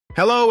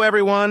Hello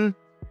everyone!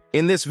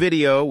 In this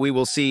video, we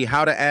will see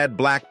how to add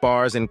black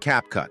bars in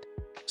Capcut.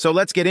 So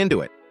let's get into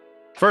it.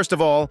 First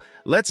of all,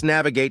 let's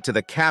navigate to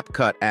the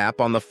Capcut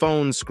app on the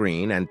phone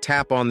screen and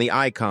tap on the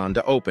icon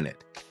to open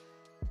it.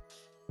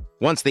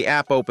 Once the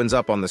app opens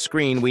up on the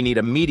screen, we need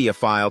a media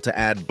file to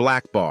add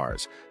black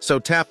bars, so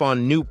tap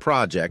on New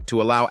Project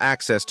to allow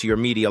access to your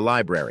media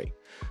library.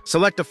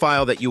 Select a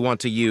file that you want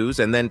to use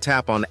and then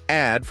tap on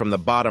Add from the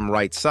bottom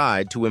right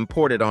side to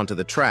import it onto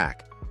the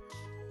track.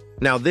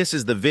 Now this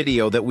is the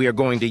video that we are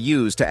going to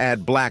use to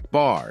add black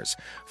bars.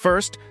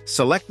 First,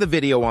 select the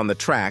video on the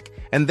track,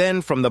 and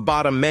then from the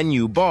bottom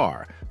menu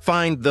bar,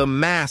 find the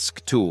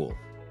Mask tool.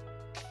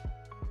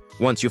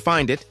 Once you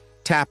find it,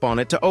 tap on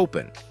it to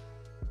open.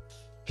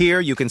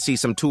 Here you can see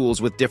some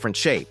tools with different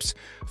shapes.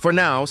 For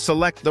now,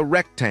 select the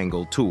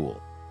Rectangle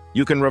tool.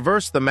 You can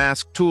reverse the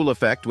mask tool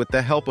effect with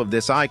the help of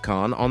this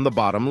icon on the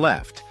bottom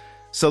left.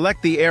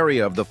 Select the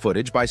area of the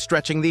footage by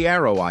stretching the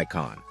arrow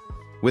icon.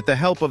 With the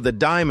help of the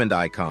diamond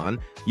icon,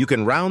 you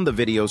can round the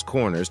video's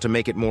corners to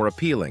make it more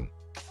appealing.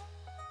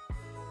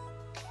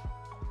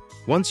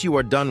 Once you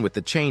are done with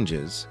the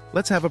changes,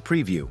 let's have a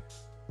preview.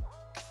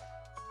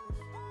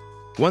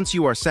 Once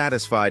you are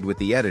satisfied with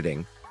the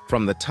editing,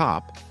 from the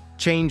top,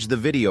 change the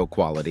video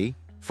quality,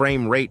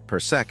 frame rate per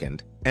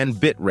second, and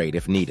bit rate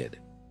if needed.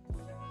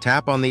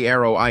 Tap on the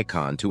arrow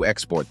icon to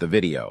export the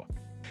video,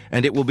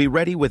 and it will be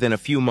ready within a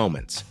few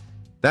moments.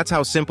 That's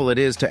how simple it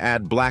is to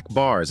add black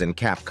bars in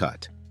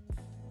Capcut.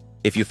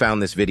 If you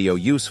found this video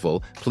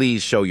useful,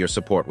 please show your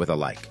support with a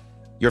like.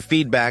 Your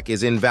feedback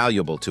is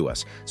invaluable to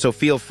us, so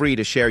feel free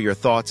to share your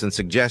thoughts and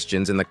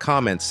suggestions in the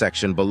comments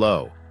section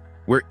below.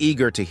 We're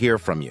eager to hear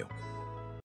from you.